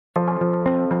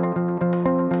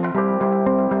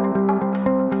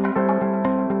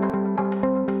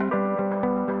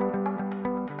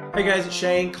Hey guys, it's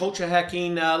Shane, Culture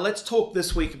Hacking. Let's talk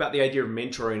this week about the idea of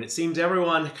mentoring. It seems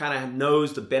everyone kind of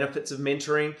knows the benefits of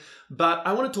mentoring, but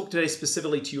I want to talk today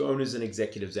specifically to you owners and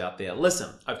executives out there.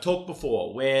 Listen, I've talked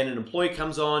before, when an employee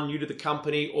comes on new to the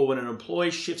company or when an employee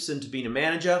shifts into being a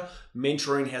manager,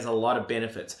 mentoring has a lot of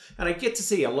benefits. And I get to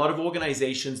see a lot of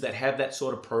organizations that have that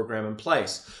sort of program in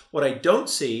place. What I don't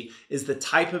see is the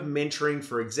type of mentoring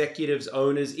for executives,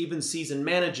 owners, even seasoned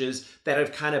managers that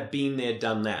have kind of been there,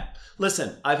 done that.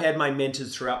 Listen, I've had my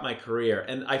mentors throughout my career,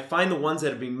 and I find the ones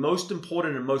that have been most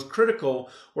important and most critical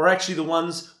were actually the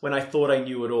ones when I thought I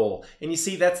knew it all. And you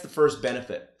see, that's the first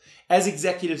benefit. As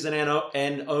executives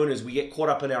and owners, we get caught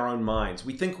up in our own minds.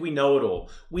 We think we know it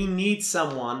all. We need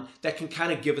someone that can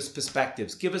kind of give us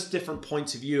perspectives, give us different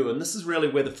points of view, and this is really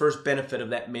where the first benefit of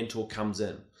that mentor comes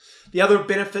in. The other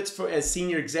benefits for as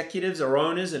senior executives or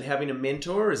owners and having a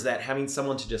mentor is that having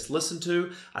someone to just listen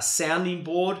to, a sounding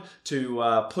board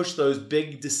to push those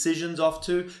big decisions off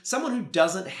to, someone who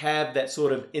doesn't have that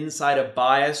sort of insider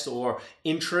bias or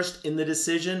interest in the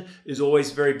decision is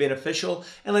always very beneficial.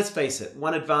 And let's face it,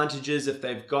 one advantage is if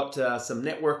they've got some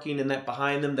networking and that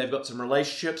behind them, they've got some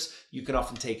relationships, you can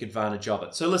often take advantage of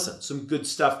it. So listen, some good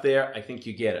stuff there. I think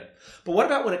you get it. But what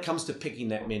about when it comes to picking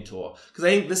that mentor? Because I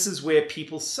think this is where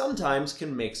people sometimes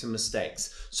can make some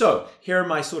mistakes. So here are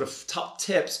my sort of top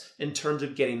tips in terms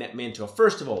of getting that mentor.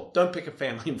 First of all, don't pick a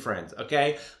family and friends,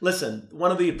 okay? Listen,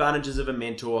 one of the advantages of a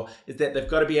mentor is that they've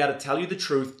got to be able to tell you the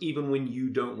truth even when you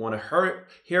don't want to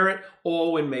hear it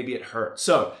or when maybe it hurts.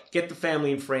 So get the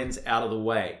family and friends out of the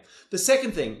way. The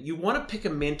second thing, you want to pick a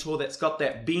mentor that's got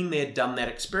that been there, done that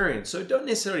experience. So don't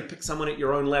necessarily pick someone at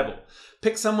your own level.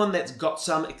 Pick someone that's got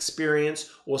some experience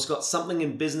or has got something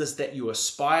in business that you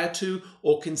aspire to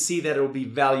or can see that it will be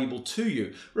valuable to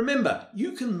you. Remember,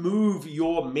 you can move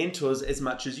your mentors as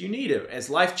much as you need to. As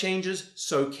life changes,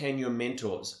 so can your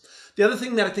mentors. The other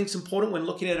thing that I think is important when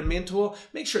looking at a mentor,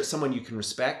 make sure it's someone you can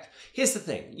respect. Here's the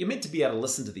thing, you're meant to be able to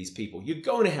listen to these people. You're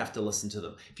going to have to listen to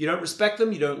them. If you don't respect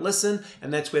them, you don't listen,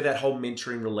 and that's where that whole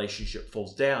mentoring relationship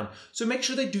falls down. So make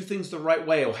sure they do things the right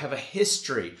way or have a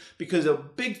history, because a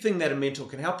big thing that a mentor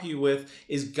can help you with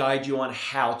is guide you on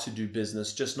how to do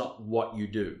business, just not what you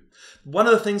do. One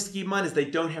of the things to keep in mind is they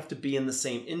don't have to be in the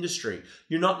same industry.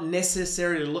 You're not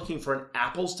necessarily looking for an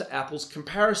apples to apples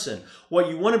comparison. What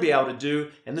you want to be able to do,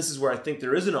 and this is where I think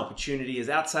there is an opportunity, is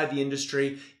outside the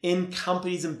industry in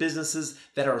companies and businesses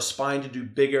that are aspiring to do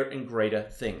bigger and greater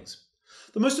things.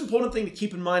 The most important thing to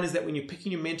keep in mind is that when you're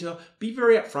picking your mentor, be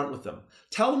very upfront with them.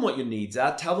 Tell them what your needs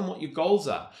are. Tell them what your goals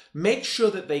are. Make sure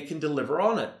that they can deliver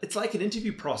on it. It's like an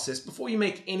interview process. Before you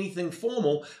make anything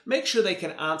formal, make sure they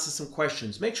can answer some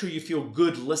questions. Make sure you feel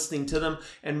good listening to them.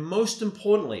 And most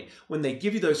importantly, when they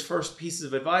give you those first pieces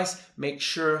of advice, make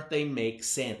sure they make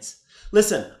sense.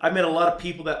 Listen, I've met a lot of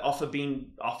people that offered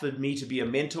me to be a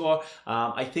mentor.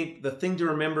 I think the thing to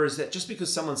remember is that just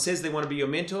because someone says they want to be your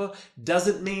mentor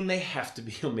doesn't mean they have to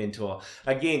be your mentor.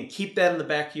 Again, keep that in the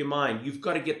back of your mind. You've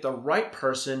got to get the right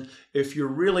person if you're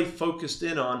really focused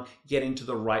in on getting to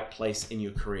the right place in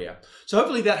your career. So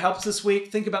hopefully that helps this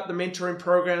week. Think about the mentoring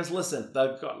programs. Listen,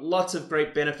 they've got lots of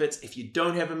great benefits. If you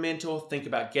don't have a mentor, think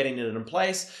about getting it in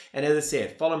place. And as I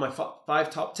said, follow my 5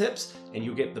 top tips and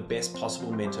you'll get the best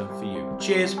possible mentor for you.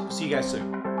 Cheers. See you guys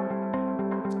soon.